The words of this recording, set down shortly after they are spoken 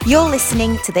You're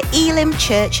listening to the Elim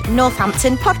Church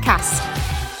Northampton podcast.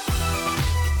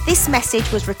 This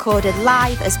message was recorded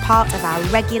live as part of our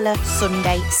regular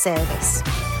Sunday service.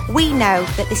 We know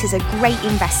that this is a great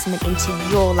investment into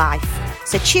your life,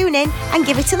 so tune in and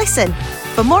give it a listen.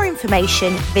 For more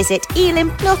information, visit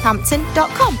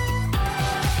elimnorthampton.com.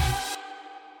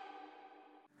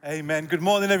 Amen. Good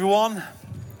morning, everyone.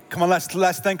 Come on, let's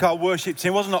thank our worship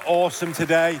team. Wasn't it awesome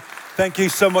today? Thank you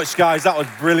so much, guys. That was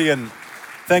brilliant.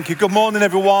 Thank you. Good morning,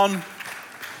 everyone.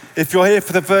 If you're here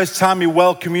for the first time, we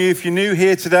welcome you. If you're new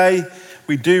here today,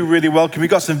 we do really welcome you. We've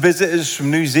got some visitors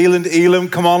from New Zealand, Elim.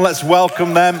 Come on, let's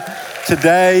welcome them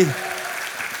today.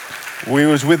 We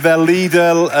was with their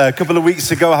leader a couple of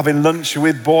weeks ago, having lunch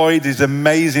with Boyd. He's an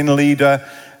amazing leader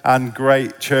and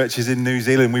great churches in New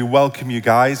Zealand. We welcome you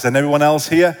guys, and everyone else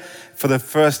here for the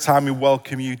first time, we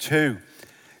welcome you too.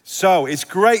 So it's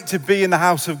great to be in the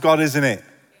house of God, isn't it?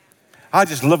 I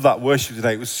just love that worship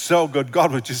today. It was so good.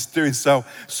 God was just doing so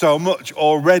much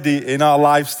already in our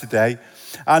lives today.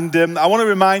 And I want to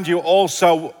remind you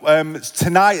also,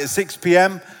 tonight at 6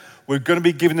 p.m., we're going to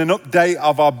be giving an update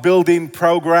of our building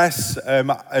progress.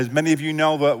 As many of you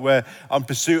know, that we're on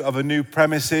pursuit of a new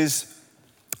premises.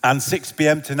 And 6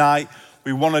 p.m. tonight,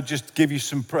 we want to just give you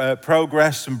some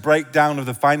progress, some breakdown of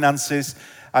the finances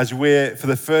as we're, for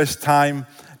the first time,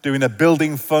 doing a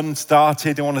building fund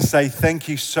started. I want to say thank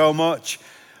you so much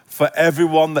for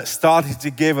everyone that started to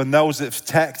give and those that have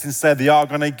texted and said they are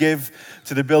going to give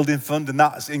to the building fund, and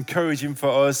that's encouraging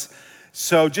for us.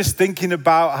 So just thinking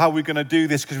about how we're going to do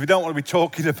this, because we don't want to be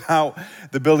talking about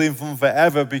the building fund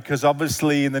forever, because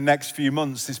obviously in the next few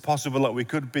months it's possible that we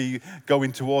could be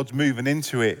going towards moving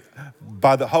into it,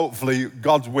 hopefully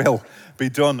God's will be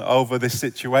done over this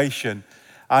situation.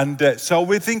 And so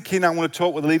we're thinking, I'm going to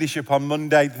talk with the leadership on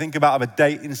Monday, think about a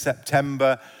date in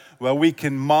September where we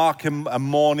can mark a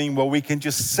morning where we can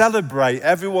just celebrate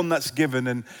everyone that's given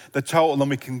and the total, and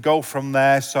we can go from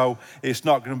there. So it's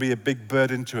not going to be a big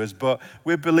burden to us, but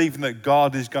we're believing that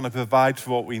God is going to provide for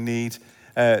what we need.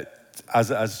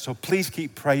 So please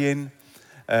keep praying.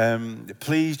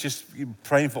 Please just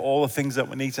praying for all the things that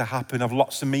we need to happen. I have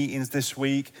lots of meetings this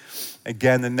week,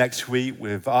 again the next week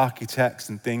with architects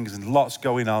and things, and lots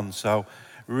going on. So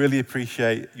really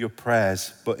appreciate your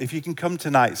prayers. But if you can come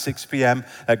tonight, 6 p.m.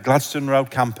 at Gladstone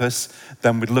Road campus,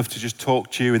 then we'd love to just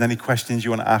talk to you, and any questions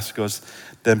you want to ask us,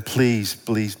 then please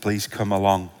come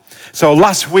along. So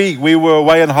last week we were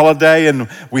away on holiday, and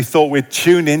we thought we'd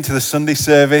tune into the Sunday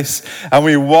service, and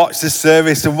we watched the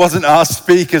service, and wasn't our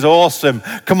speakers awesome?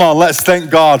 Come on, let's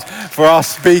thank God for our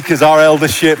speakers, our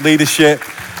eldership, leadership.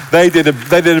 They did a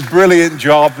brilliant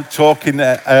job talking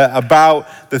about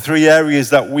the three areas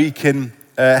that we can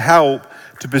help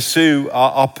to pursue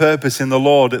our purpose in the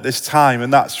Lord at this time,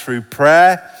 and that's through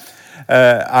prayer,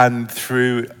 and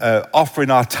through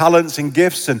offering our talents and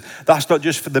gifts. And that's not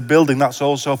just for the building, that's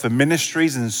also for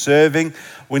ministries and serving.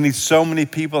 We need so many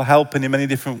people helping in many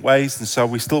different ways, and so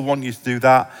we still want you to do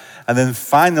that. And then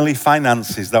finally,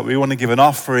 finances, that we want to give an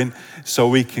offering so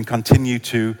we can continue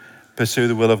to pursue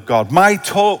the will of God. My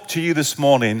talk to you this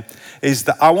morning is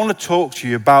that I want to talk to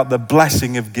you about the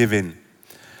blessing of giving.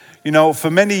 You know, for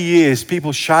many years,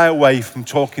 people shy away from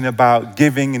talking about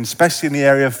giving, and especially in the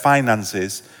area of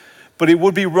finances. But it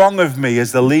would be wrong of me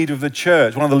as the leader of the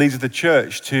church, one of the leaders of the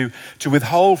church, to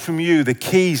withhold from you the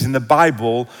keys in the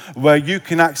Bible where you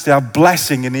can actually have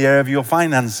blessing in the area of your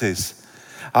finances.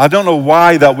 I don't know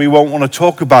why that we won't want to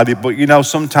talk about it, but you know,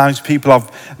 sometimes people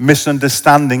have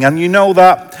misunderstanding. And you know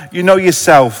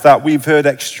yourself that we've heard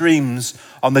extremes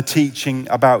on the teaching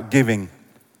about giving.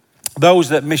 Those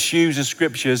that misuse the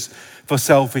scriptures for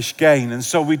selfish gain. And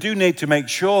so we do need to make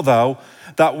sure, though,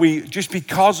 that we, just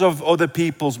because of other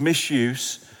people's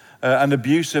misuse and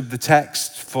abuse of the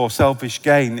text for selfish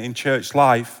gain in church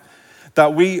life,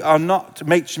 that we are not to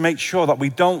make sure that we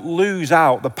don't lose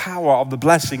out the power of the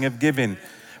blessing of giving,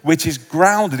 which is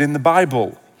grounded in the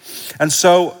Bible. And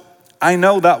so I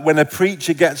know that when a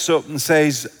preacher gets up and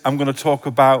says, I'm going to talk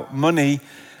about money,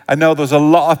 I know there's a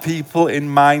lot of people in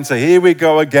mind say, here we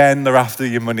go again, they're after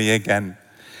your money again.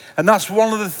 And that's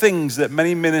one of the things that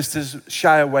many ministers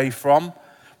shy away from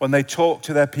when they talk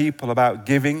to their people about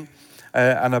giving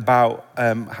and about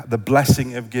the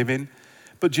blessing of giving.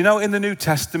 But you know, in the New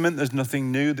Testament, there's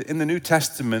nothing new. In the New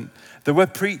Testament, there were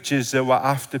preachers that were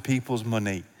after people's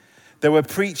money. They were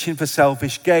preaching for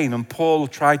selfish gain, and Paul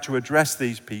tried to address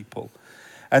these people.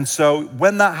 And so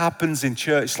when that happens in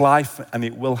church life, and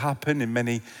it will happen in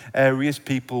many areas,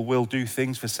 people will do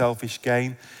things for selfish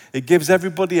gain. It gives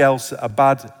everybody else a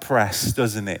bad press,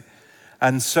 doesn't it?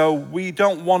 And so we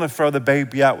don't want to throw the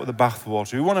baby out with the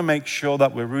bathwater. We want to make sure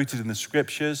that we're rooted in the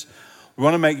scriptures. We We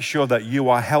want to make sure that you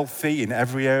are healthy in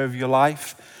every area of your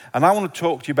life. And I want to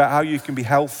talk to you about how you can be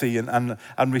healthy and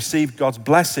receive God's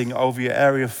blessing over your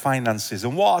area of finances.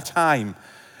 And what a time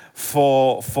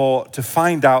to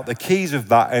find out the keys of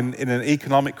that in an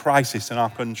economic crisis in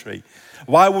our country.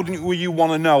 Why wouldn't you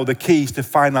want to know the keys to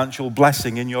financial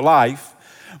blessing in your life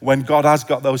when God has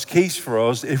got those keys for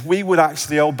us if we would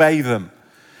actually obey them?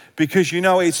 Because,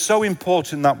 it's so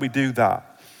important that we do that.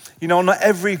 Not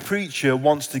every preacher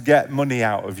wants to get money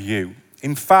out of you.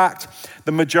 In fact,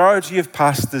 the majority of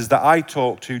pastors that I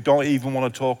talk to don't even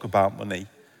want to talk about money.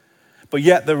 But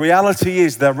yet the reality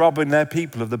is they're robbing their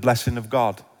people of the blessing of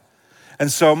God.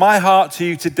 And so my heart to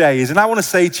you today is, and I want to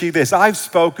say to you this, I've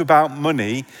spoke about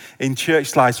money in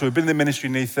church life. So we've been in the ministry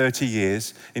nearly 30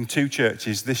 years in 2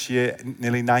 churches, this year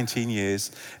nearly 19 years,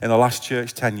 in the last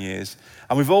church 10 years.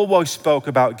 And we've always spoke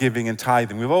about giving and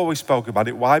tithing. We've always spoke about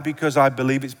it. Why? Because I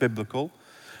believe it's biblical.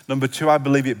 Number 2, I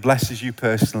believe it blesses you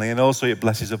personally, and also it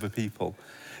blesses other people.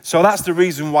 So that's the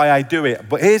reason why I do it.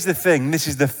 But here's the thing. This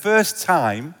is the first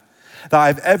time that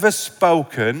I've ever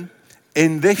spoken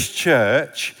in this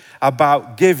church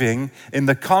about giving in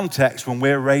the context when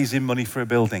we're raising money for a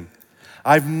building.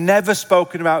 I've never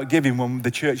spoken about giving when the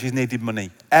church has needed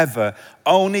money, ever.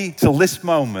 Only till this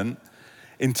moment,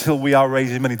 until we are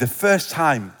raising money. The first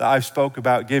time that I've spoke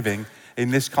about giving in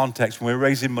this context when we're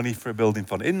raising money for a building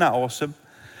fund. Isn't that awesome?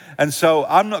 And so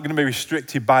I'm not going to be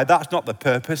restricted by that. That's not the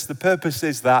purpose. The purpose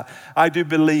is that I do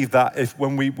believe that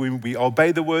when we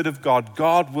obey the word of God,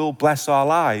 God will bless our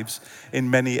lives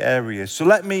in many areas. So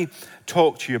let me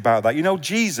talk to you about that.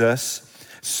 Jesus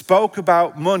spoke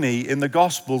about money in the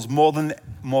Gospels more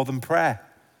than prayer.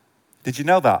 Did you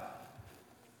know that?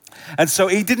 And so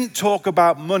he didn't talk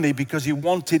about money because he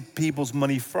wanted people's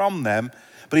money from them,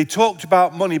 but he talked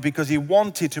about money because he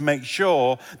wanted to make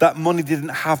sure that money didn't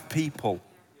have people.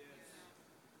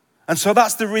 And so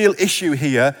that's the real issue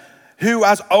here. Who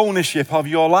has ownership of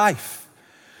your life?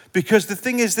 Because the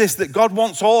thing is this, that God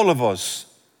wants all of us,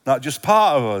 not just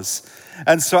part of us.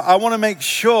 And so I want to make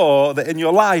sure that in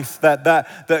your life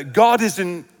that God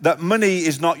isn't, that money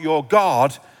is not your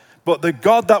God, but the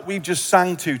God that we've just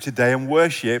sang to today and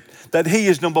worshiped, that he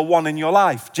is number one in your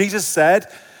life. Jesus said,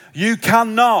 you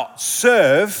cannot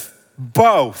serve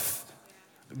both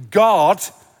God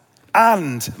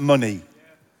and money.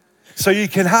 So you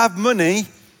can have money,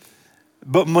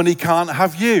 but money can't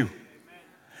have you.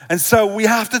 And so we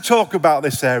have to talk about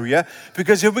this area,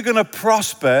 because if we're going to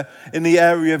prosper in the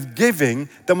area of giving,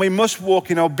 then we must walk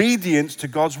in obedience to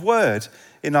God's word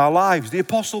in our lives. The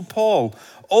Apostle Paul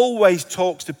always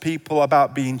talks to people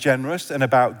about being generous and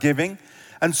about giving.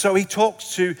 And so he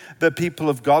talks to the people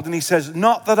of God and he says,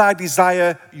 not that I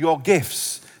desire your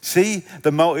gifts. See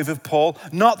the motive of Paul?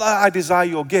 Not that I desire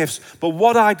your gifts, but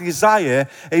what I desire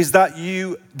is that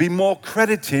you be more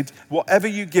credited, whatever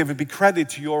you give would be credited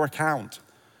to your account.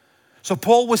 So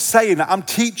Paul was saying that I'm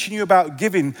teaching you about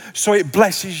giving so it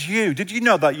blesses you. Did you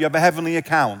know that you have a heavenly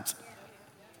account?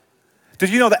 Did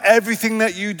you know that everything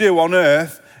that you do on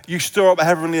earth, you store up a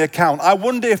heavenly account? I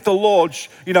wonder if the Lord,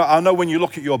 I know when you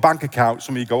look at your bank account,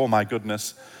 some of you go, oh my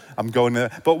goodness, I'm going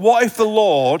there. But what if the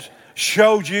Lord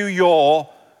showed you your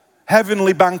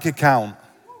heavenly bank account?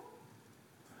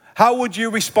 How would you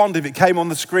respond if it came on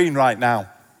the screen right now?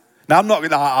 Now,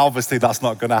 obviously that's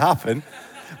not going to happen.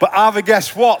 But either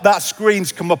guess what? That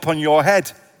screen's come up on your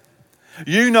head.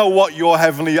 You know what your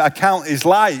heavenly account is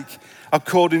like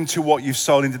according to what you've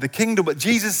sown into the kingdom. But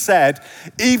Jesus said,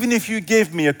 even if you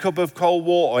give me a cup of cold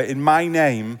water in my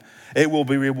name, it will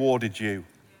be rewarded you.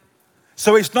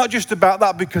 So it's not just about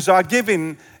that, because our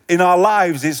giving in our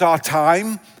lives is our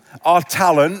time, our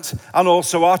talent, and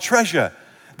also our treasure.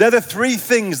 They're the 3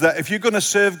 things that if you're going to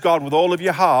serve God with all of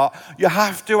your heart, you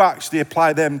have to actually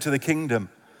apply them to the kingdom.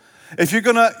 If you're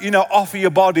going to, offer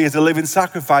your body as a living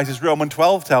sacrifice, as Romans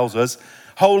 12 tells us,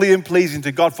 holy and pleasing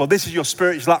to God, for this is your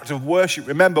spiritual act of worship.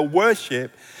 Remember,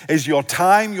 worship is your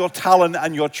time, your talent,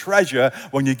 and your treasure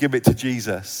when you give it to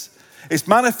Jesus. It's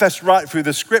manifest right through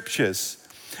the scriptures.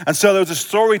 And so there was a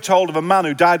story told of a man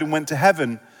who died and went to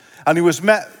heaven, and he was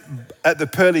met at the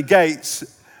pearly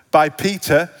gates by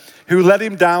Peter, who led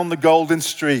him down the golden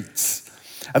streets.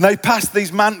 And they passed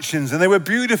these mansions, and they were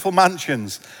beautiful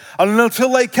mansions. And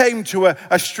until they came to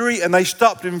a street and they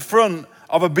stopped in front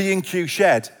of a B&Q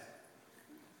shed.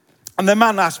 And the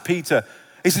man asked Peter,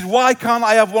 he said, why can't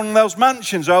I have one of those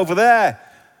mansions over there?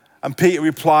 And Peter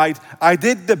replied, I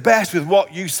did the best with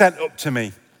what you sent up to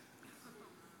me.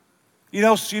 We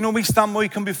stand when we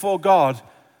come before God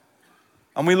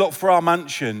and we look for our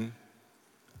mansion.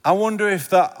 I wonder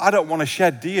if I don't want a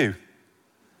shed, do you?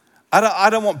 I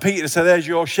don't want Peter to say, there's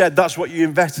your shed. That's what you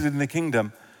invested in the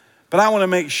kingdom. But I want to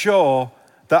make sure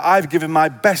that I've given my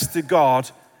best to God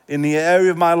in the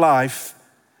area of my life,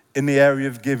 in the area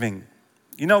of giving.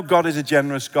 You know, God is a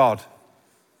generous God.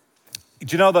 Do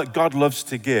you know that God loves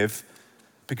to give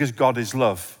because God is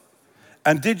love?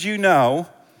 And did you know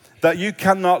that you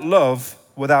cannot love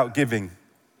without giving?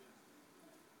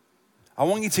 I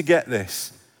want you to get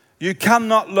this. You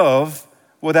cannot love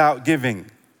without giving.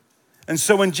 And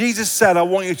so when Jesus said, I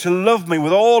want you to love me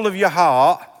with all of your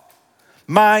heart,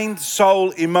 mind, soul,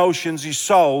 emotions, your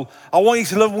soul, I want you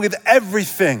to love me with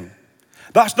everything.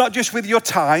 That's not just with your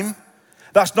time.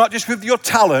 That's not just with your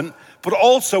talent, but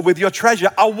also with your treasure.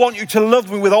 I want you to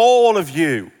love me with all of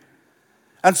you.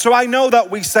 And so I know that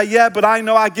we say, yeah, but I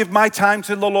know I give my time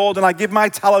to the Lord and I give my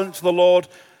talent to the Lord.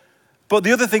 But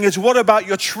the other thing is, what about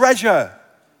your treasure?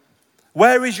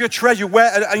 Where is your treasure?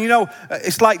 And you know,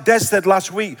 it's like Des said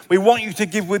last week, we want you to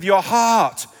give with your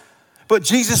heart. But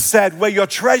Jesus said, where your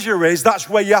treasure is, that's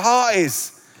where your heart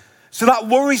is. So that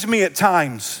worries me at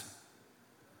times.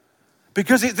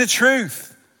 Because it's the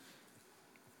truth.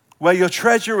 Where your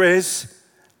treasure is,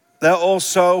 there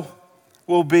also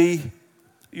will be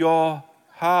your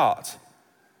heart.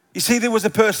 You see, there was a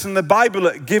person in the Bible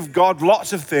that gave God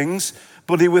lots of things,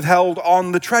 but he withheld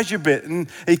on the treasure bit. And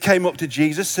he came up to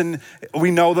Jesus, and we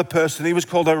know the person. He was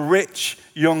called a rich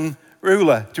young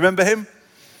ruler. Do you remember him?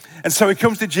 And so he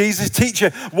comes to Jesus, teacher,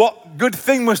 what good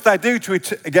thing must I do to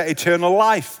get eternal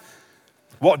life?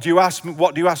 What do you ask me?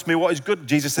 What is good?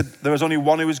 Jesus said, there is only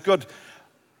one who is good.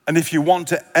 And if you want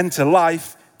to enter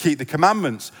life, keep the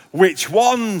commandments. Which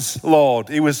ones, Lord?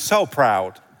 He was so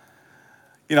proud.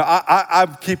 You know,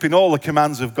 I'm keeping all the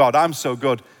commands of God. I'm so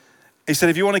good. He said,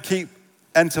 if you want to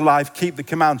enter life, keep the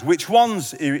commands. Which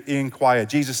ones, he inquired.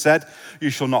 Jesus said, you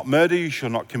shall not murder, you shall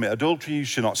not commit adultery, you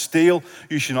shall not steal,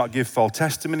 you shall not give false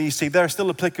testimony. You see, they're still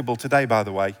applicable today, by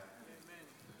the way.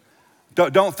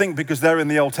 Don't think because they're in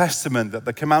the Old Testament that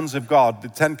the commands of God, the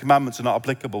 10 commandments, are not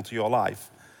applicable to your life.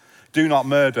 Do not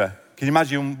murder. Can you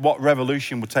imagine what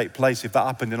revolution would take place if that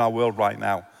happened in our world right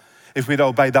now? If we'd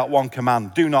obeyed that one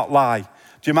command, do not lie.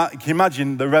 Can you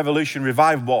imagine the revolution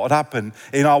revival, what would happen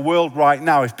in our world right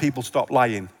now if people stopped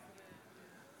lying?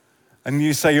 And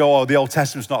you say, oh, the Old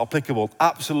Testament's not applicable.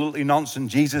 Absolutely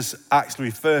nonsense. Jesus actually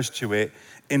refers to it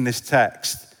in this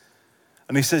text.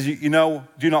 And he says, you know,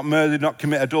 do not murder, do not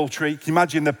commit adultery. Can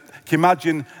you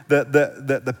imagine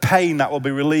the pain that will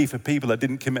be relieved for people that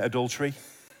didn't commit adultery?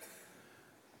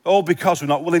 All because we're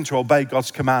not willing to obey God's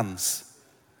commands.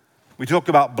 We talk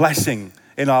about blessing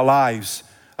in our lives.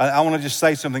 And I want to just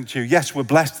say something to you. Yes, we're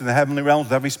blessed in the heavenly realms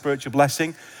with every spiritual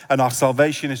blessing, and our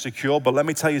salvation is secure. But let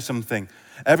me tell you something.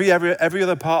 Every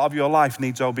other part of your life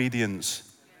needs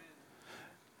obedience.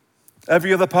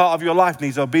 Every other part of your life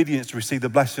needs obedience to receive the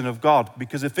blessing of God.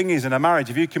 Because the thing is, in a marriage,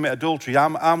 if you commit adultery,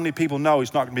 how many people know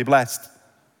it's not going to be blessed?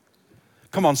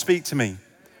 Come on, speak to me.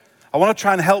 I want to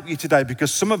try and help you today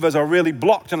because some of us are really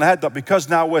blocked in the head that because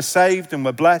now we're saved and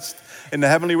we're blessed in the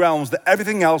heavenly realms, that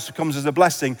everything else comes as a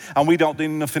blessing and we don't do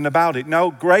nothing about it.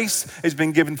 No, grace has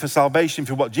been given for salvation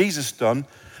for what Jesus done,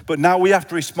 but now we have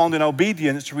to respond in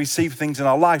obedience to receive things in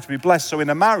our life to be blessed. So in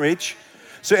a marriage,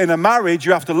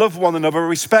 you have to love one another,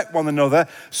 respect one another,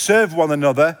 serve one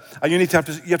another, and you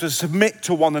have to submit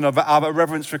to one another out of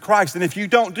reverence for Christ. And if you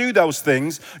don't do those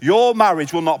things, your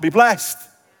marriage will not be blessed.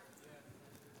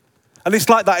 And it's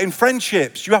like that in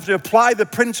friendships. You have to apply the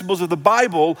principles of the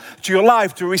Bible to your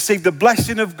life to receive the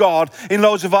blessing of God in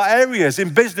loads of our areas.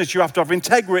 In business, you have to have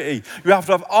integrity. You have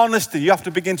to have honesty. You have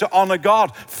to begin to honor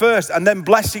God first, and then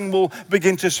blessing will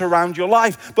begin to surround your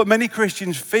life. But many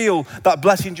Christians feel that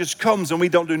blessing just comes and we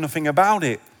don't do nothing about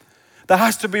it. There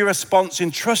has to be a response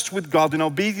in trust with God, in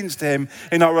obedience to Him,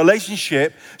 in our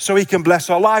relationship, so He can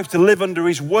bless our lives, to live under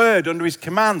His word, under His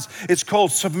commands. It's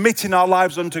called submitting our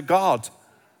lives unto God.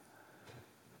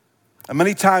 And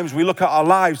many times we look at our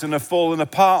lives and they're falling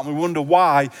apart and we wonder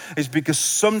why. It's because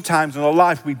sometimes in our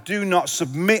life we do not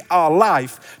submit our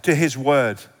life to His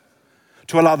word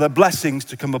to allow the blessings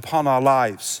to come upon our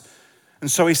lives. And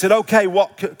so He said, okay,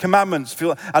 what commandments?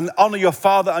 And honor your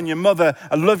father and your mother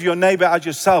and love your neighbor as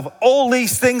yourself. All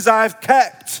these things I have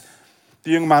kept,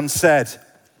 the young man said.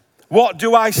 What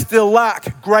do I still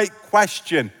lack? Great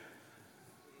question.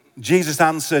 Jesus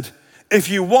answered, if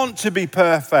you want to be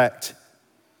perfect,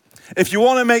 if you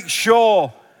want to make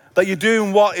sure that you're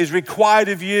doing what is required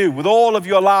of you with all of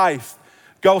your life,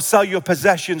 go sell your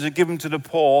possessions and give them to the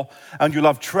poor, and you'll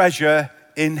have treasure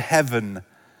in heaven.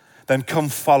 Then come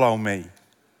follow me.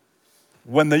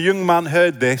 When the young man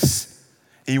heard this,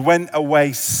 he went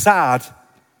away sad,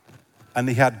 and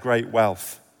he had great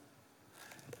wealth.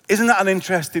 Isn't that an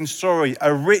interesting story?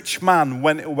 A rich man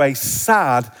went away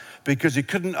sad because he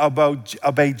couldn't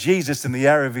obey Jesus in the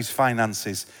area of his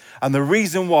finances. And the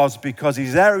reason was because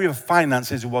his area of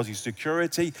finances was his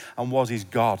security and was his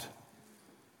God.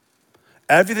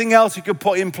 Everything else he could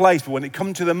put in place, but when it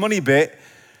come to the money bit,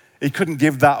 he couldn't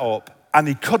give that up. And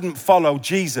he couldn't follow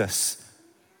Jesus.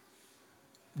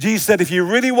 Jesus said, if you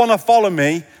really want to follow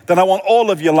me, then I want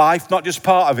all of your life, not just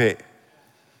part of it.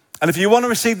 And if you want to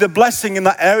receive the blessing in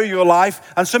that area of your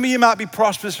life, and some of you might be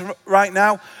prosperous right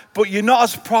now, but you're not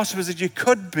as prosperous as you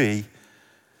could be,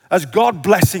 as God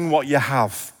blessing what you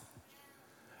have.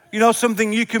 You know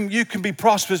something, you can be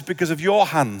prosperous because of your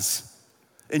hands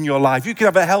in your life. You can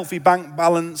have a healthy bank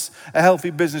balance, a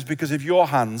healthy business because of your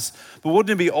hands. But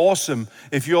wouldn't it be awesome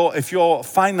if your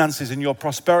finances and your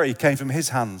prosperity came from his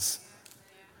hands?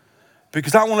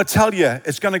 Because I want to tell you,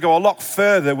 it's going to go a lot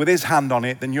further with his hand on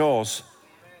it than yours.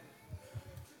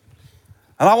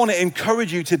 And I want to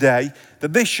encourage you today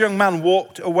that this young man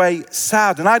walked away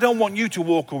sad. And I don't want you to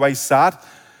walk away sad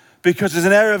because there's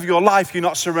an area of your life you're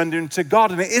not surrendering to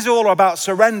God. And it is all about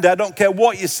surrender. I don't care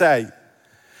what you say.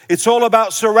 It's all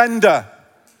about surrender.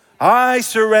 I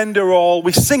surrender all.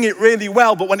 We sing it really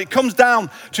well, but when it comes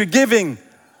down to giving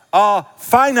our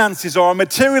finances or our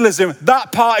materialism,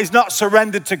 that part is not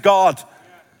surrendered to God.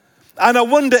 And I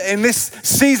wonder in this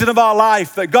season of our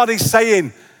life that God is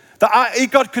saying that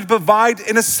God could provide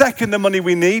in a second the money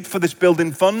we need for this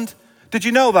building fund. Did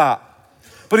you know that?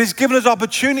 But he's given us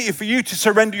opportunity for you to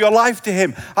surrender your life to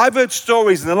him. I've heard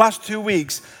stories in the last 2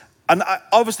 weeks, and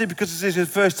obviously because this is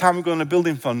the first time we're going on a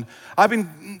building fund, I've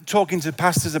been talking to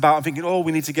pastors about and thinking, oh,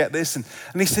 we need to get this. And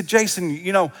he said, Jason,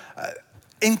 you know,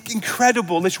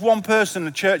 incredible. This one person in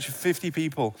a church of 50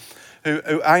 people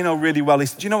who I know really well, he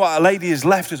said, do you know what? A lady has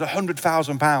left us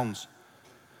 £100,000.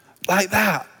 Like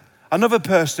that. Another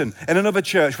person in another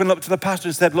church went up to the pastor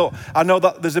and said, look, I know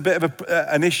that there's a bit of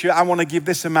an issue. I want to give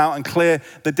this amount and clear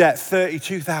the debt,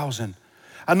 $32,000.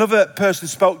 Another person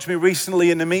spoke to me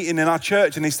recently in a meeting in our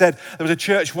church, and he said there was a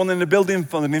church wanting a building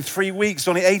fund, and in 3 weeks,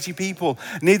 only 80 people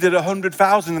needed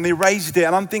 $100,000, and they raised it.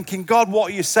 And I'm thinking, God,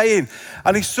 what are you saying?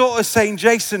 And he's sort of saying,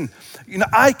 Jason, you know,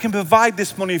 I can provide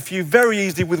this money for you very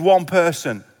easily with one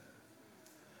person.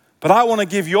 But I want to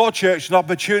give your church an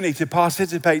opportunity to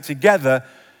participate together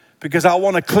because I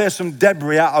want to clear some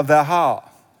debris out of their heart.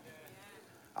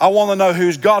 I want to know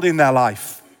who's God in their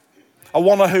life. I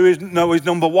want to know who's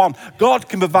number one. God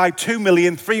can provide 2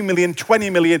 million, 3 million, 20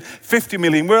 million, 50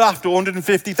 million. We're after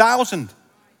 150,000.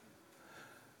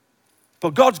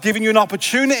 But God's giving you an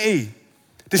opportunity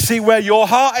to see where your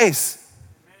heart is.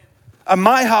 And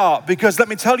my heart, because let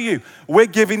me tell you, we're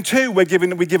giving too. We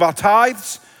give our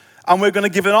tithes, and we're going to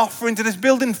give an offering to this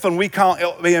building fund. We can't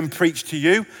up here and preach to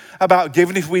you about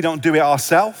giving if we don't do it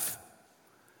ourselves.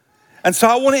 And so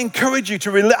I want to encourage you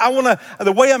to,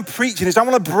 the way I'm preaching is I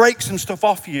want to break some stuff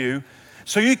off you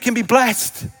so you can be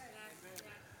blessed.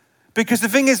 Because the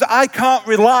thing is, I can't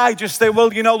rely, just say,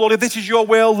 well, you know, Lord, if this is your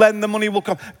will, then the money will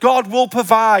come. God will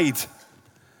provide.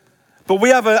 But we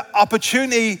have an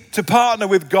opportunity to partner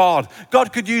with God.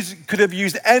 God could have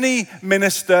used any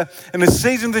minister in the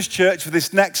season of this church for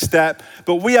this next step,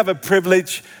 but we have a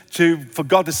privilege for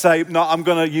God to say, no, I'm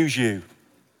going to use you.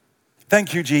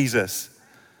 Thank you, Jesus.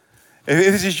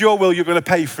 If this is your will, you're going to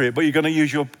pay for it, but you're going to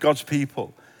use God's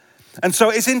people. And so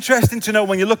it's interesting to know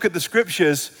when you look at the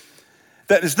scriptures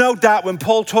that there's no doubt when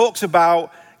Paul talks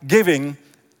about giving,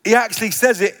 he actually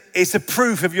says it's a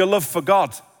proof of your love for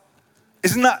God.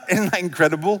 Isn't that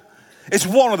incredible? It's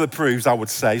one of the proofs, I would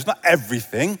say. It's not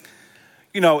everything.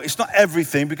 You know, it's not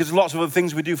everything because there's lots of other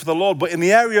things we do for the Lord. But in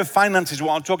the area of finances,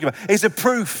 what I'm talking about, it's a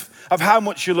proof of how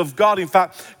much you love God. In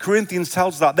fact, Corinthians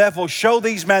tells us that. Therefore, show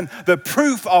these men the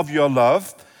proof of your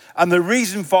love and the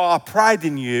reason for our pride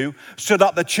in you so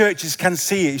that the churches can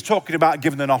see it. He's talking about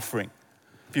giving an offering.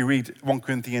 If you read 1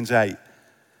 Corinthians 8.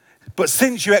 But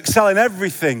since you excel in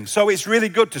everything, so it's really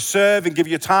good to serve and give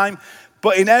your time,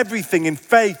 but in everything, in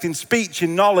faith, in speech,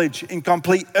 in knowledge, in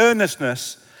complete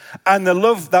earnestness, and the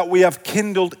love that we have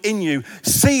kindled in you,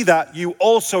 see that you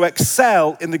also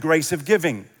excel in the grace of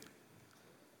giving.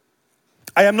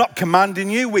 I am not commanding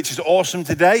you, which is awesome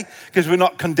today, because we're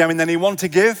not condemning anyone to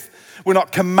give. We're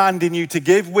not commanding you to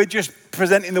give. We're just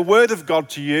presenting the word of God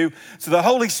to you so the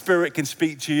Holy Spirit can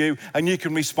speak to you and you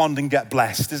can respond and get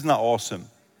blessed. Isn't that awesome?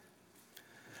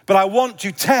 But I want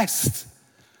to test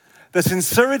the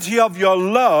sincerity of your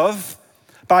love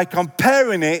by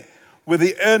comparing it with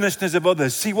the earnestness of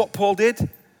others. See what Paul did?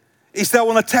 He said, I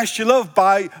want to test your love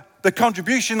by the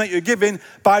contribution that you're giving,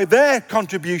 by their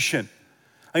contribution.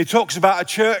 And he talks about a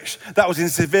church that was in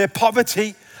severe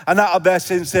poverty, and out of their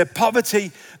sincere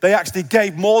poverty, they actually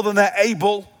gave more than they're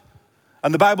able.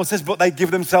 And the Bible says, but they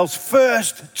give themselves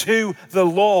first to the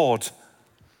Lord.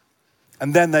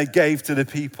 And then they gave to the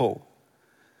people.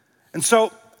 And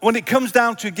so when it comes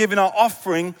down to giving our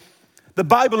offering, the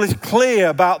Bible is clear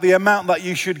about the amount that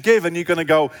you should give. And you're going to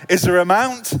go, is there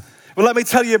amount? Well, let me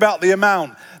tell you about the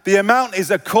amount. The amount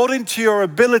is according to your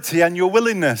ability and your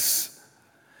willingness.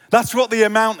 That's what the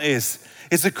amount is.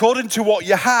 It's according to what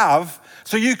you have,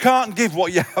 so you can't give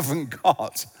what you haven't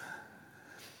got.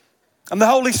 And the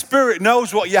Holy Spirit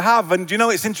knows what you have. And you know,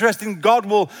 it's interesting, God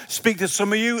will speak to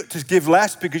some of you to give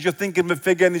less because you're thinking of a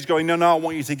figure and he's going, no, I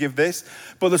want you to give this.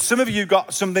 But there's some of you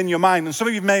got something in your mind, and some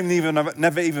of you may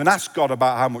never even asked God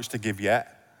about how much to give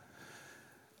yet.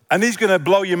 And he's going to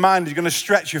blow your mind. He's going to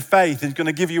stretch your faith. He's going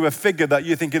to give you a figure that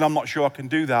you're thinking, I'm not sure I can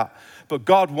do that. But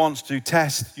God wants to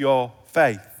test your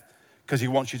faith because he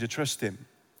wants you to trust him.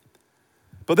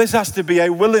 But this has to be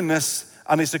a willingness,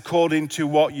 and it's according to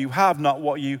what you have, not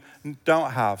what you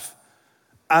don't have.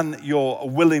 And your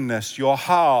willingness, your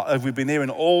heart, as we've been hearing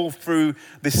all through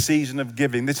this season of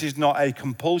giving. This is not a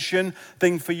compulsion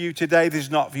thing for you today. This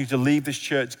is not for you to leave this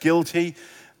church guilty.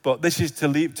 But this is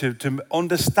to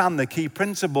understand the key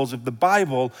principles of the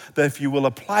Bible, that if you will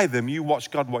apply them, you watch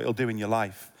God what he'll do in your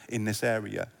life in this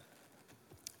area.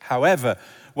 However,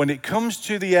 when it comes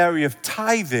to the area of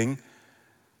tithing,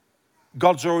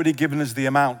 God's already given us the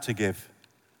amount to give.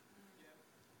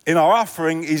 In our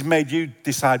offering, he's made you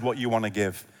decide what you want to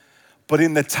give. But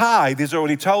in the tithe, he's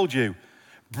already told you,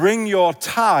 bring your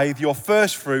tithe, your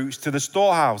first fruits, to the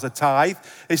storehouse. A tithe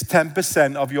is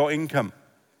 10% of your income.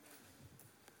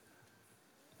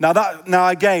 Now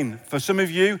again, for some of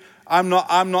you, I'm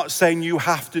not saying you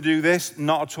have to do this,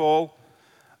 not at all.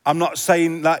 I'm not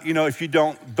saying that, you know, if you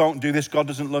don't do this, God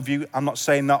doesn't love you. I'm not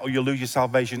saying that or you'll lose your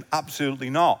salvation. Absolutely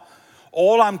not.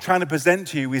 All I'm trying to present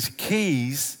to you is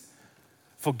keys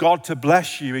for God to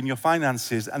bless you in your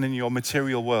finances and in your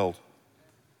material world.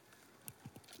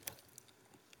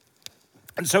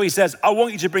 And so he says, I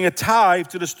want you to bring a tithe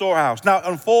to the storehouse. Now,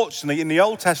 unfortunately, in the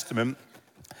Old Testament,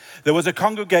 there was a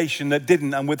congregation that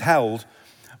didn't and withheld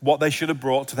what they should have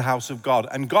brought to the house of God.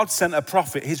 And God sent a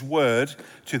prophet, his word,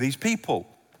 to these people.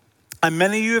 And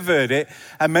many of you have heard it,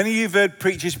 and many of you have heard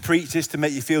preachers preach this to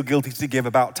make you feel guilty to give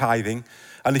about tithing.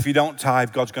 And if you don't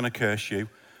tithe, God's going to curse you.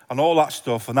 And all that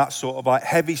stuff, and that sort of like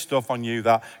heavy stuff on you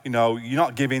that, you know, you're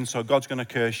not giving, so God's going to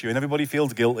curse you. And everybody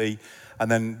feels guilty, and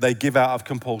then they give out of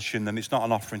compulsion, and it's not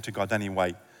an offering to God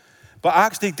anyway. But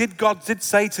actually, God did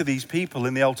say to these people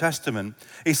in the Old Testament,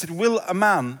 he said, will a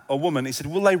man or woman, he said,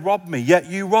 will they rob me? Yet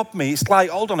you rob me. It's like,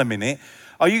 hold on a minute.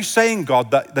 Are you saying, God,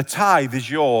 that the tithe is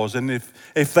yours, and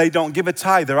if they don't give a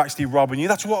tithe, they're actually robbing you?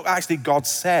 That's what actually God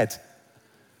said.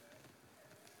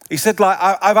 He said, like,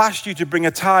 I've asked you to bring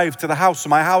a tithe to the house so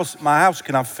my house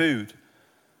can have food.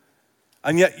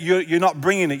 And yet you're not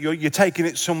bringing it. You're taking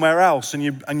it somewhere else, and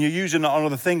you're using it on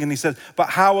other things. And he says, but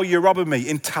how are you robbing me?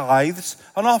 In tithes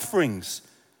and offerings.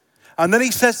 And then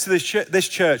he says to this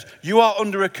church, you are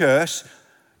under a curse,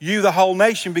 you the whole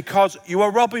nation, because you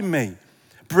are robbing me.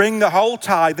 Bring the whole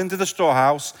tithe into the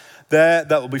storehouse. There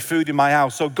will be food in my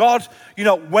house. So God, you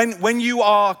know, when you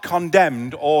are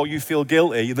condemned or you feel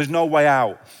guilty, there's no way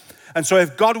out. And so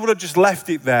if God would have just left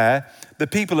it there, the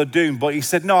people are doomed. But he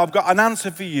said, no, I've got an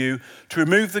answer for you to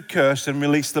remove the curse and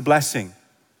release the blessing.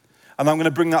 And I'm going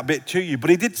to bring that bit to you.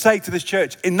 But he did say to this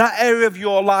church, in that area of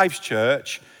your lives,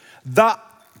 church, that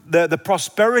the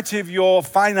prosperity of your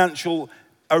financial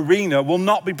arena will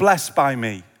not be blessed by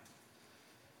me.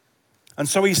 And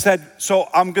so he said, so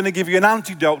I'm going to give you an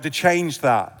antidote to change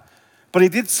that. But he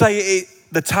did say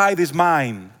the tithe is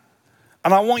mine.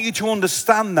 And I want you to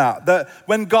understand that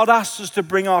when God asks us to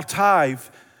bring our tithe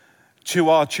to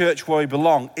our church where we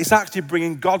belong, it's actually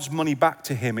bringing God's money back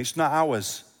to him. It's not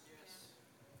ours.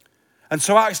 And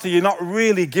so actually you're not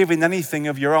really giving anything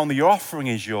of your own. Your offering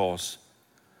is yours.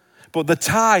 But the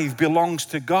tithe belongs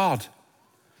to God.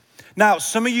 Now,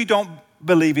 some of you don't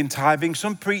believe in tithing.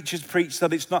 Some preachers preach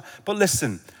that it's not. But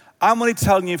listen, I'm only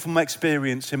telling you from my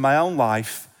experience in my own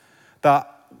life that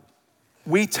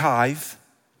we tithe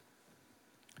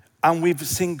and we've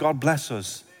seen God bless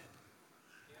us.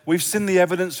 We've seen the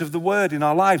evidence of the word in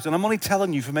our lives. And I'm only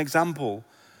telling you from example.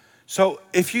 So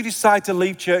if you decide to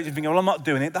leave church and think, well, I'm not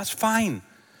doing it, that's fine.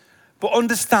 But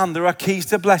understand there are keys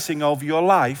to blessing over your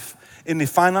life in the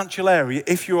financial area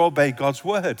if you obey God's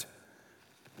word.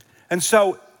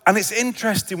 And it's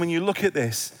interesting when you look at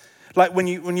this, like when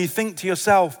you think to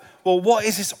yourself, well, what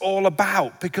is this all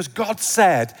about? Because God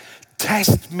said,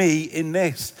 test me in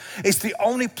this. It's the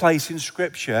only place in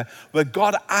Scripture where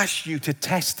God asks you to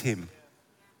test him.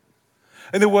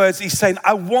 In other words, he's saying,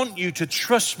 I want you to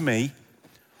trust me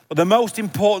or the most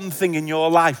important thing in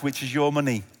your life, which is your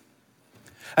money.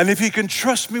 And if you can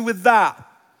trust me with that,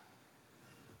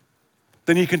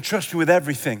 then you can trust me with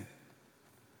everything.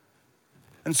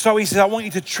 And so he says, I want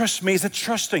you to trust me. It's a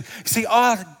trust thing. You see,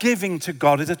 our giving to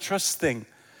God is a trust thing.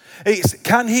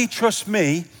 Can he trust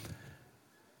me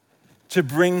to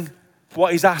bring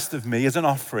what he's asked of me as an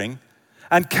offering?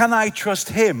 And can I trust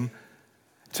him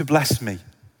to bless me?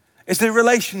 It's a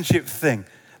relationship thing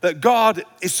that God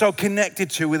is so connected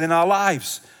to within our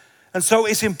lives. And so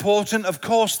it's important, of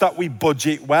course, that we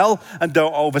budget well and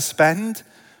don't overspend.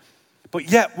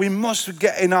 But yet we must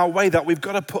get in our way that we've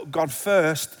got to put God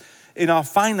first in our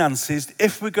finances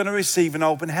if we're going to receive an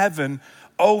open heaven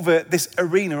over this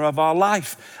arena of our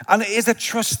life. And it is a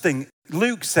trust thing.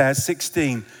 Luke says,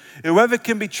 16, whoever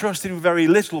can be trusted with very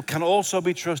little can also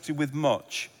be trusted with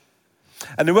much.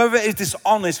 And whoever is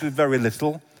dishonest with very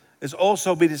little is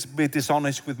also be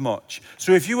dishonest with much.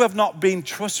 So if you have not been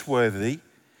trustworthy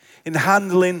in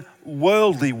handling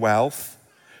worldly wealth,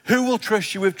 who will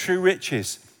trust you with true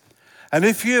riches? And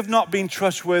if you have not been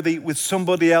trustworthy with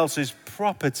somebody else's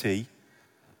property,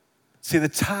 see, the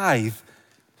tithe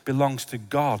belongs to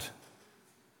God.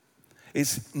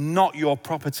 It's not your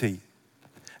property.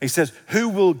 He says, who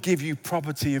will give you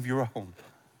property of your own?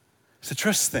 It's a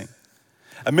trust thing.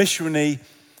 A missionary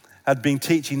had been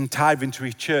teaching tithing to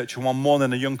his church, and one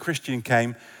morning a young Christian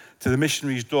came to the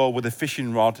missionary's door with a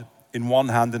fishing rod in one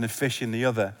hand and a fish in the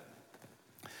other.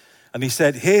 And he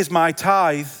said, here's my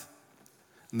tithe.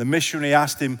 And the missionary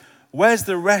asked him, where's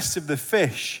the rest of the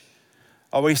fish?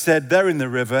 Oh, he said, they're in the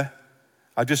river.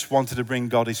 I just wanted to bring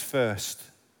God his first.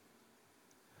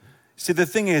 See, the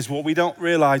thing is, what we don't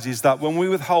realize is that when we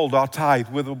withhold our tithe,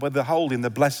 we're withholding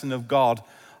the blessing of God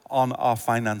on our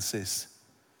finances.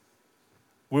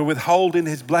 We're withholding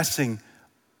his blessing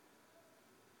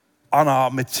on our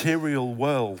material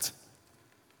world.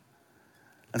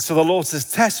 And so the Lord says,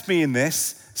 test me in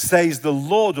this, says the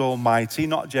Lord Almighty,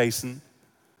 not Jason,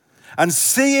 and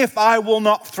see if I will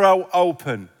not throw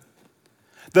open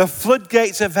the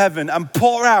floodgates of heaven and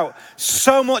pour out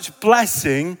so much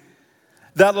blessing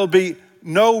that there'll be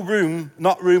not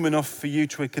room enough for you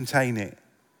to contain it.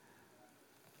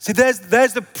 See, there's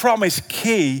the promise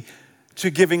key to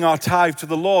giving our tithe to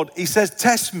the Lord. He says,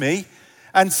 test me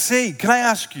and see. Can I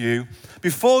ask you,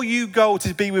 before you go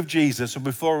to be with Jesus or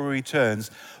before he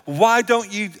returns, why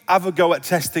don't you have a go at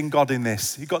testing God in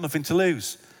this? You've got nothing to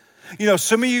lose. You know,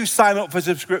 some of you sign up for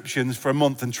subscriptions for a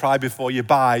month and try before you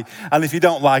buy. And if you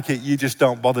don't like it, you just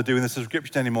don't bother doing the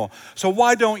subscription anymore. So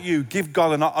why don't you give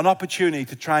God an opportunity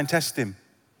to try and test him?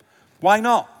 Why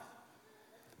not?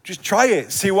 Just try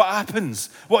it. See what happens.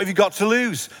 What have you got to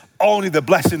lose? Only the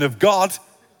blessing of God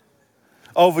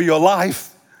over your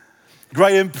life.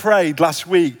 Graham prayed last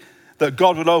week that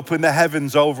God would open the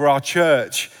heavens over our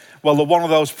church. Well, one of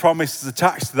those promises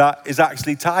attached to that is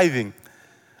actually tithing.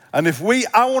 And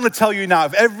I want to tell you now,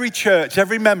 if every church,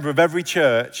 every member of every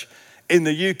church in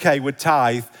the UK would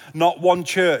tithe, not one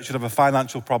church would have a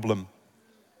financial problem.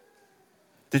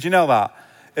 Did you know that?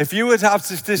 If you were to have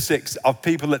statistics of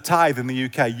people that tithe in the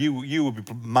UK, you would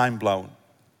be mind blown.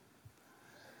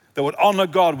 That would honor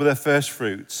God with their first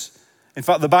fruits. In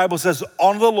fact, the Bible says,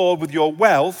 honor the Lord with your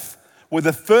wealth, with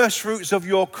the first fruits of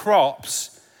your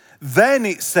crops. Then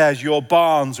it says your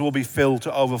barns will be filled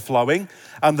to overflowing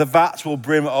and the vats will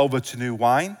brim over to new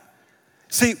wine.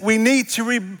 See, we need to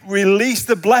release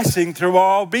the blessing through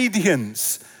our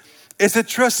obedience. It's a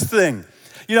trust thing.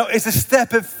 You know, it's a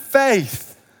step of faith.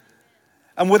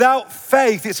 And without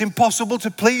faith, it's impossible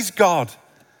to please God.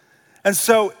 And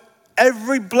so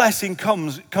every blessing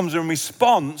comes in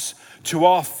response to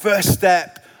our first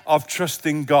step of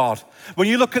trusting God. When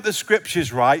you look at the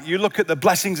scriptures, right, you look at the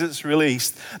blessings that's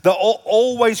released, that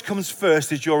always comes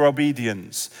first is your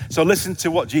obedience. So listen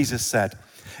to what Jesus said.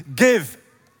 Give,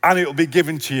 and it will be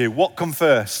given to you. What come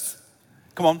first?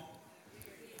 Come on.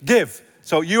 Give.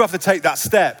 So you have to take that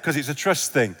step because it's a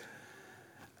trust thing.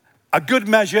 A good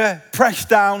measure, pressed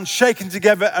down, shaken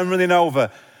together, and running over,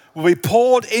 will be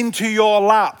poured into your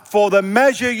lap. For the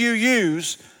measure you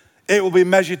use, it will be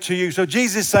measured to you. So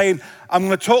Jesus is saying, I'm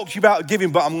going to talk to you about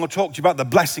giving, but I'm going to talk to you about the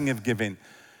blessing of giving.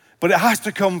 But it has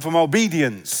to come from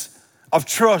obedience, of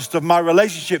trust, of my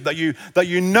relationship, that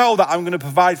you know that I'm going to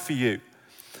provide for you.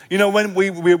 You know, when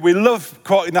we love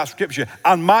quoting that scripture,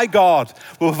 and my God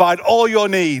will provide all your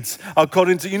needs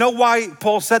according to, you know why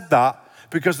Paul said that?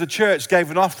 Because the church gave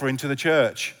an offering to the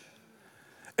church.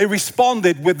 It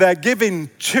responded with their giving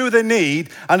to the need.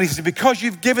 And he said, because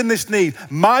you've given this need,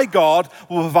 my God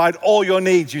will provide all your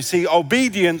needs. You see,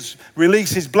 obedience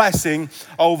releases blessing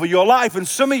over your life. And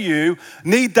some of you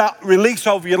need that release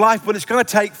over your life, but it's going to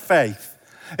take faith.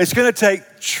 It's going to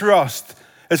take trust.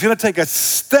 It's going to take a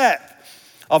step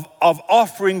of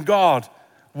offering God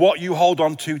what you hold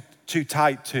on too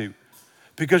tight to.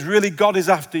 Because really, God is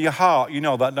after your heart. You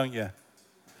know that, don't you?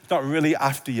 He's not really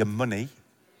after your money.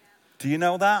 Do you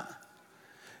know that?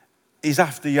 He's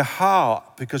after your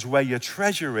heart, because where your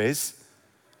treasure is,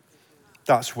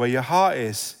 that's where your heart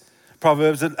is.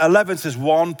 Proverbs 11 says,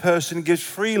 one person gives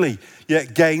freely,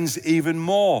 yet gains even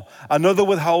more. Another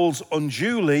withholds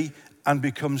unduly and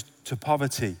becomes to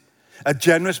poverty. A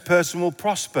generous person will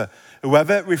prosper.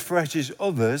 Whoever refreshes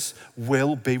others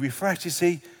will be refreshed. You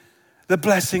see, the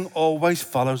blessing always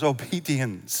follows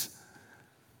obedience.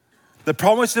 The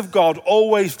promise of God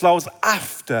always flows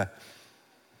after.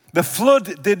 The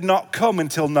flood did not come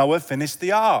until Noah finished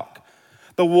the ark.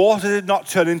 The water did not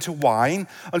turn into wine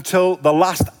until the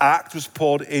last act was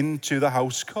poured into the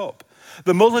host cup.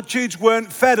 The multitudes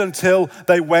weren't fed until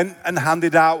they went and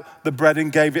handed out the bread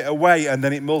and gave it away, and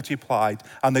then it multiplied,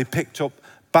 and they picked up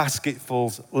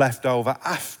basketfuls left over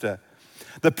after.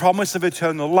 The promise of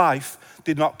eternal life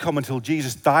did not come until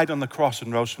Jesus died on the cross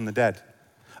and rose from the dead.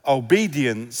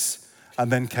 Obedience,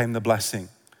 and then came the blessing.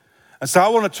 And so I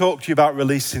want to talk to you about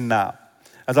releasing that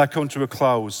as I come to a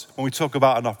close when we talk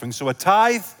about an offering. So a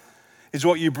tithe is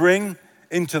what you bring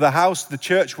into the house, the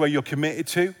church where you're committed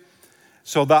to,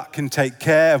 so that can take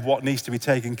care of what needs to be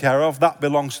taken care of. That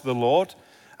belongs to the Lord,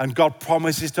 and God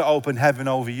promises to open heaven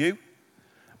over you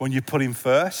when you put him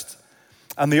first.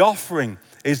 And the offering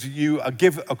is you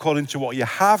give according to what you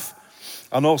have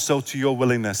and also to your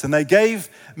willingness. And they gave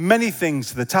many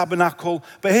things to the tabernacle,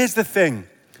 but here's the thing.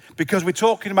 Because we're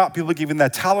talking about people giving their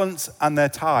talents and their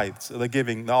tithes, so they're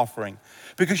giving the offering.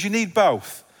 Because you need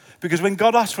both. Because when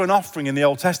God asked for an offering in the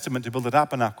Old Testament to build a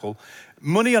tabernacle,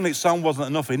 money on its own wasn't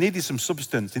enough. It needed some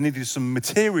substance. It needed some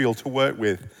material to work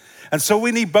with. And so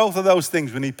we need both of those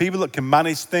things. We need people that can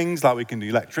manage things, like we can do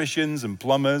electricians and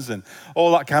plumbers and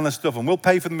all that kind of stuff. And we'll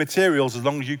pay for the materials as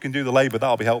long as you can do the labor.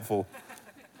 That'll be helpful.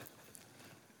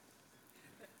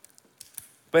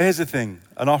 But here's the thing,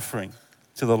 an offering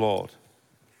to the Lord.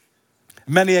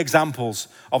 Many examples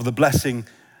of the blessing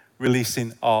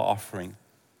releasing our offering.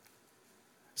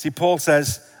 See, Paul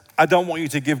says, I don't want you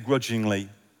to give grudgingly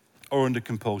or under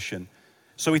compulsion.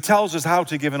 So he tells us how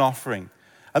to give an offering.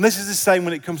 And this is the same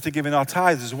when it comes to giving our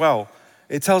tithes as well.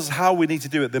 It tells us how we need to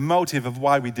do it, the motive of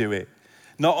why we do it.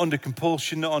 Not under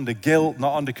compulsion, not under guilt,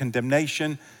 not under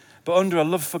condemnation, but under a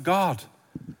love for God.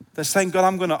 They're saying, God,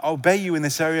 I'm going to obey you in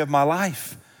this area of my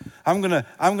life. I'm going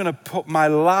to put my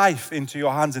life into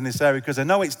your hands in this area because I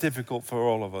know it's difficult for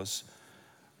all of us.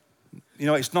 You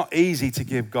know, it's not easy to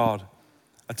give God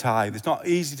a tithe. It's not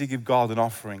easy to give God an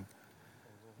offering.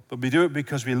 But we do it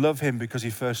because we love him, because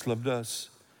he first loved us.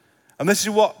 And this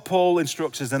is what Paul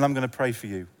instructs us, and I'm going to pray for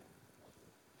you.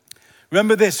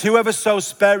 Remember this, whoever sows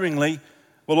sparingly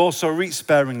will also reap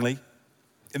sparingly.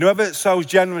 And whoever sows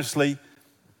generously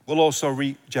will also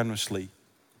reap generously.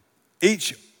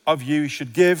 Each of you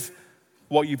should give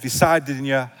what you've decided in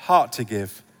your heart to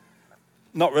give,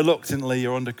 not reluctantly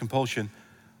or under compulsion,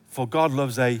 for God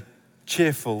loves a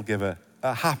cheerful giver,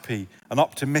 a happy, an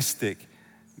optimistic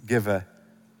giver.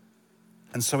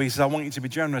 And so he says, I want you to be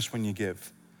generous when you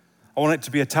give. I want it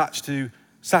to be attached to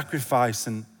sacrifice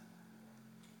and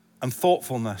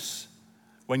thoughtfulness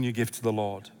when you give to the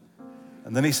Lord.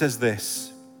 And then he says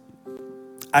this,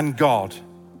 and God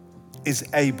is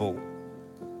able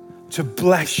to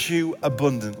bless you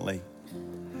abundantly,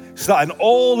 so that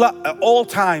at all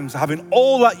times, having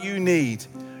all that you need,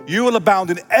 you will abound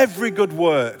in every good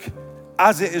work,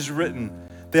 as it is written.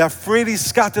 They have freely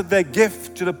scattered their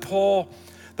gift to the poor.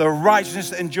 Their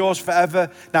righteousness endures forever.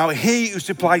 Now he who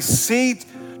supplies seed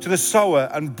to the sower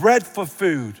and bread for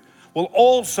food will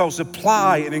also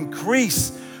supply and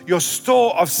increase your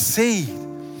store of seed,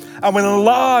 and will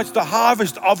enlarge the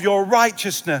harvest of your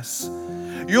righteousness.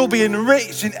 You'll be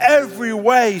enriched in every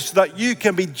way so that you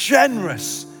can be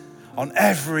generous on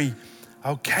every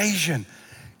occasion.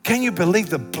 Can you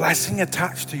believe the blessing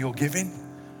attached to your giving?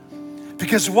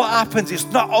 Because what happens is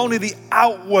not only the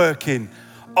outworking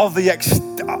of the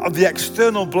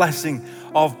external blessing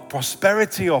of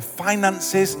prosperity or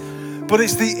finances, but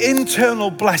it's the internal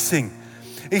blessing.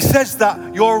 He says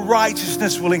that your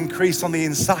righteousness will increase on the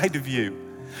inside of you.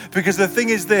 Because the thing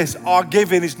is this, our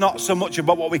giving is not so much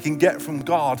about what we can get from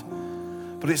God,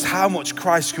 but it's how much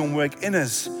Christ can work in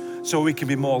us so we can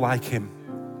be more like him.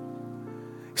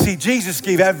 See, Jesus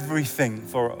gave everything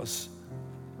for us.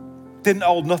 Didn't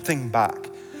hold nothing back.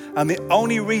 And the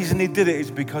only reason he did it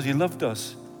is because he loved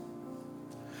us.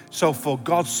 So for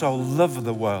God so loved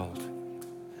the world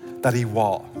that he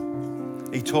what?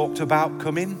 He talked about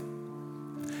coming.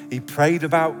 He prayed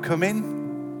about coming.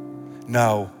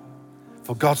 No.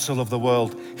 For God so loved the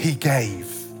world, he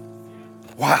gave.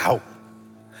 Wow.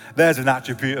 There's an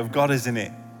attribute of God, isn't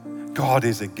it? God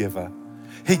is a giver.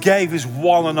 He gave his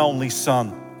one and only Son.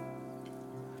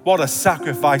 What a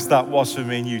sacrifice that was for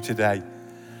me and you today.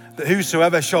 That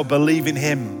whosoever shall believe in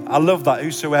him. I love that,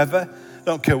 whosoever.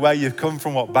 Don't care where you've come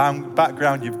from, what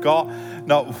background you've got,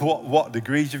 not what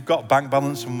degrees you've got, bank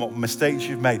balance, and what mistakes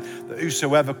you've made. That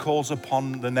whosoever calls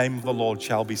upon the name of the Lord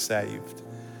shall be saved.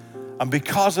 And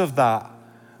because of that,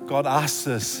 God asks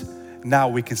us, now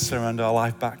we can surrender our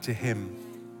life back to him.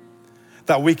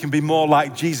 That we can be more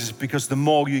like Jesus, because the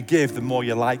more you give, the more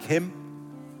you're like him.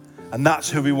 And that's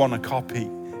who we want to copy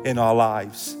in our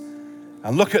lives.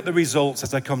 And look at the results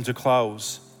as I come to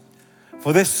close.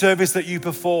 For this service that you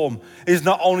perform is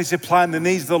not only supplying the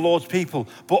needs of the Lord's people,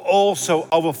 but also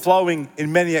overflowing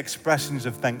in many expressions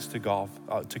of thanks to God.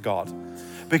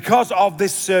 Because of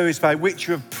this service by which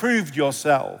you have proved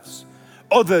yourselves,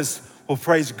 others will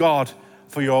praise God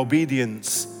for your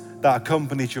obedience that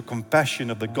accompanies your confession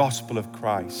of the gospel of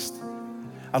Christ,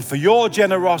 and for your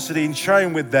generosity in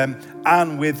sharing with them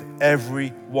and with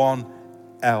everyone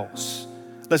else.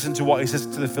 Listen to what he says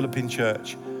to the Philippine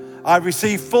church. I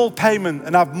receive full payment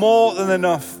and have more than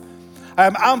enough. I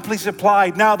am amply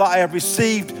supplied now that I have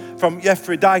received from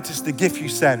Epaphroditus the gift you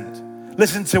sent.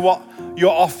 Listen to what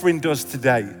your offering does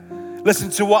today.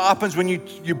 Listen to what happens when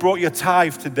you brought your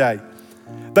tithe today.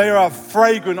 They are a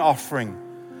fragrant offering,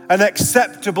 an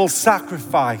acceptable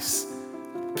sacrifice,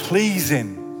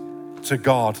 pleasing to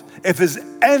God. If there's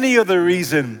any other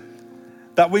reason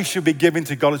that we should be giving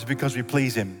to God, it's because we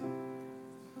please him.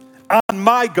 And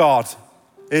my God,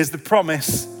 is the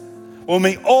promise, will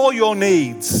meet all your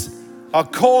needs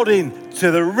according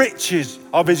to the riches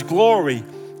of his glory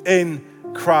in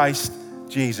Christ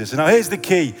Jesus. And now here's the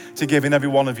key to giving, every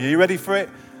one of you. You ready for it?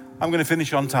 I'm going to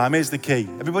finish on time. Here's the key.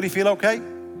 Everybody feel okay?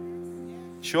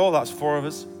 Sure, that's 4 of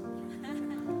us.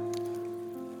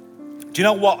 Do you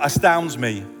know what astounds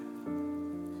me?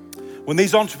 When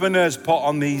these entrepreneurs put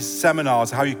on these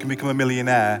seminars, how you can become a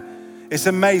millionaire, it's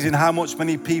amazing how much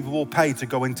many people will pay to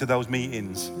go into those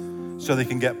meetings so they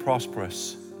can get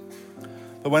prosperous.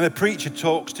 But when a preacher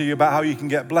talks to you about how you can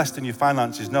get blessed in your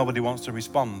finances, nobody wants to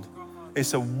respond.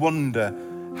 It's a wonder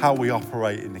how we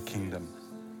operate in the kingdom.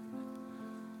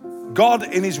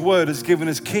 God in his word has given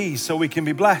us keys so we can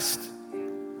be blessed.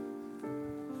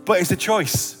 But it's a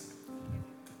choice.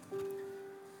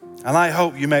 And I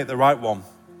hope you make the right one.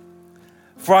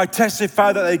 For I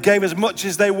testify that they gave as much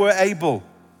as they were able,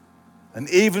 and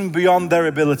even beyond their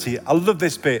ability. I love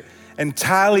this bit.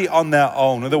 Entirely on their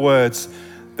own. In other words,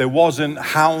 there wasn't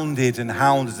hounded and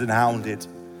hounded and hounded.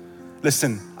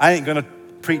 Listen, I ain't going to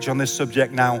preach on this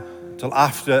subject now till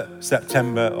after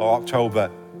September or October.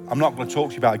 I'm not going to talk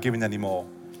to you about giving anymore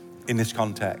in this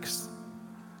context.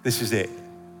 This is it.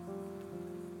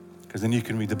 Because then you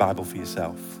can read the Bible for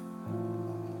yourself.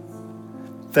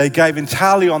 They gave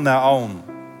entirely on their own,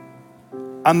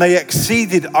 and they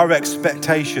exceeded our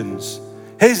expectations.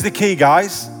 Here's the key,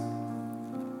 guys.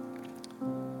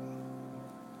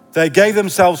 They gave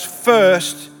themselves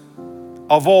first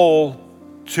of all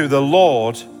to the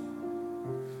Lord,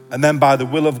 and then by the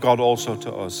will of God also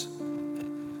to us.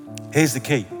 Here's the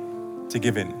key to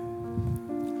giving.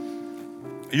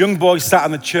 A young boy sat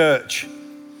in the church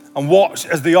and watched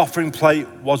as the offering plate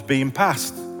was being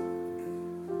passed.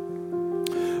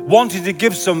 Wanting to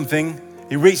give something,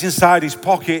 he reached inside his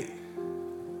pocket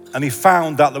and he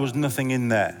found that there was nothing in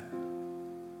there.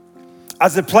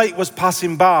 As the plate was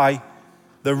passing by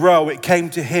the row, it came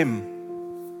to him.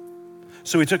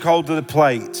 So he took hold of the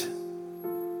plate.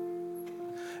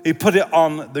 He put it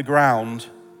on the ground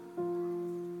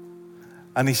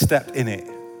and he stepped in it.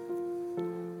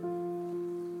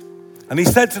 And he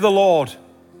said to the Lord,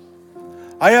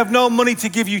 I have no money to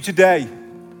give you today,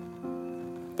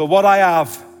 but what I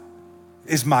have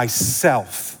is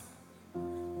myself.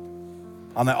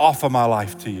 And I offer my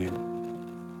life to you.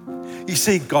 You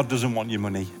see, God doesn't want your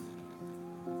money.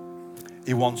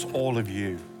 He wants all of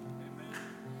you.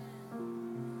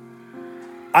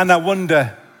 And I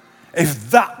wonder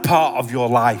if that part of your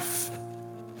life,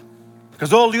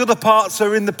 because all the other parts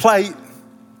are in the plate,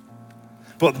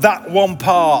 but that one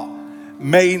part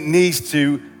needs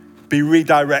to be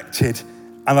redirected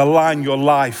and align your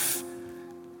life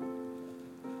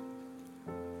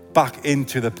back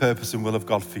into the purpose and will of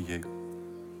God for you.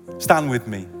 Stand with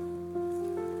me.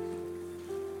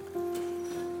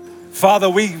 Father,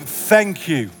 we thank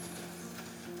you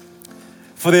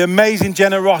for the amazing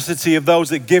generosity of those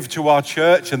that give to our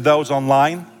church and those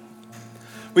online.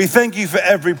 We thank you for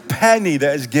every penny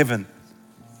that is given.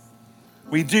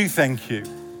 We do thank you.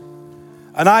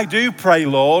 And I do pray,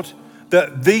 Lord,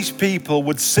 that these people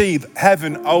would see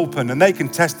heaven open and they can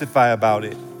testify about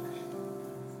it.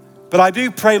 But I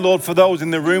do pray, Lord, for those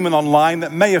in the room and online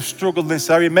that may have struggled in this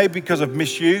area, maybe because of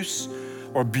misuse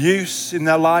or abuse in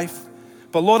their life.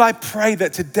 But Lord, I pray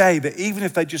that today, that even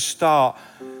if they just start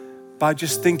by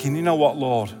just thinking, you know what,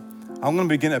 Lord, I'm going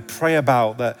to begin to pray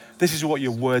about that. This is what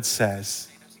your word says.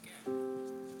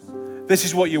 This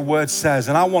is what your word says.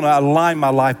 And I want to align my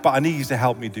life, but I need you to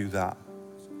help me do that.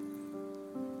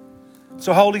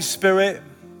 So Holy Spirit,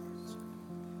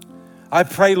 I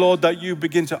pray, Lord, that you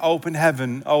begin to open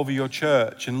heaven over your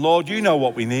church. And Lord, you know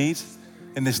what we need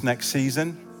in this next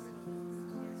season.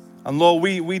 And Lord,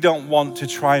 we don't want to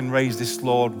try and raise this,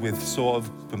 Lord, with sort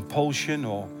of compulsion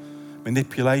or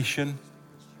manipulation.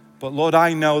 But Lord,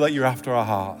 I know that you're after our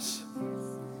hearts.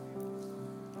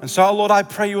 And so, Lord, I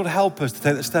pray you would help us to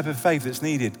take the step of faith that's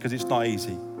needed, because it's not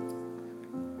easy.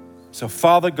 So,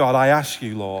 Father God, I ask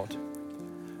you, Lord,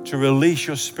 to release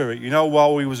your spirit. You know,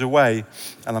 while we was away,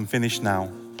 and I'm finished now,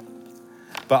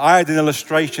 but I had an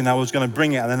illustration. I was going to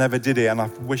bring it and I never did it, and I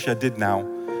wish I did now,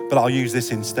 but I'll use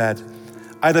this instead.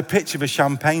 I had a picture of a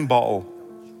champagne bottle,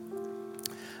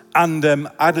 and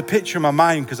I had a picture in my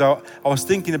mind because I was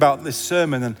thinking about this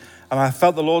sermon, and I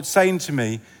felt the Lord saying to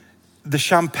me, the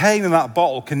champagne in that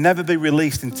bottle can never be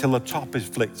released until the top is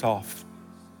flicked off.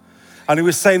 And he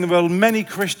was saying there are many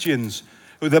Christians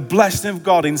who the blessing of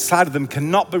God inside of them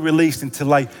cannot be released until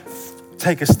they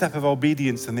take a step of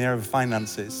obedience in the area of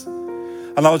finances.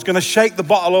 And I was going to shake the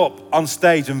bottle up on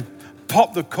stage and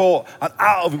pop the cork, and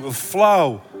out of it would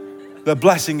flow the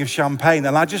blessing of champagne.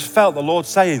 And I just felt the Lord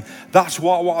saying, that's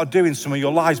what I want to do in some of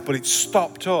your lives, but it's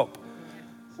stopped up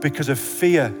because of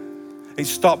fear. It's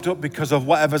stopped up because of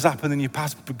whatever's happened in your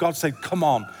past. But God said, come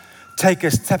on, take a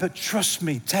step, trust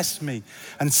me, test me,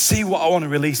 and see what I want to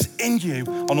release in you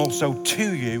and also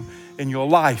to you in your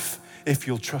life if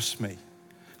you'll trust me.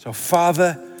 So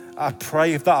Father, I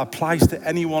pray if that applies to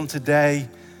anyone today,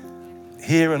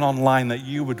 here and online, that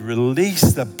you would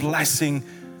release the blessing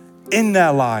in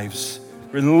their lives.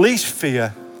 Release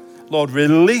fear. Lord,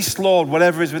 release, Lord,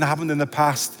 whatever has been happened in the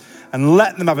past, and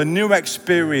let them have a new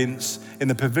experience in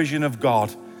the provision of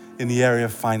God in the area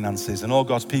of finances. And all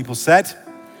God's people said,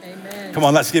 amen. Come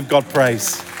on, let's give God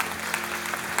praise.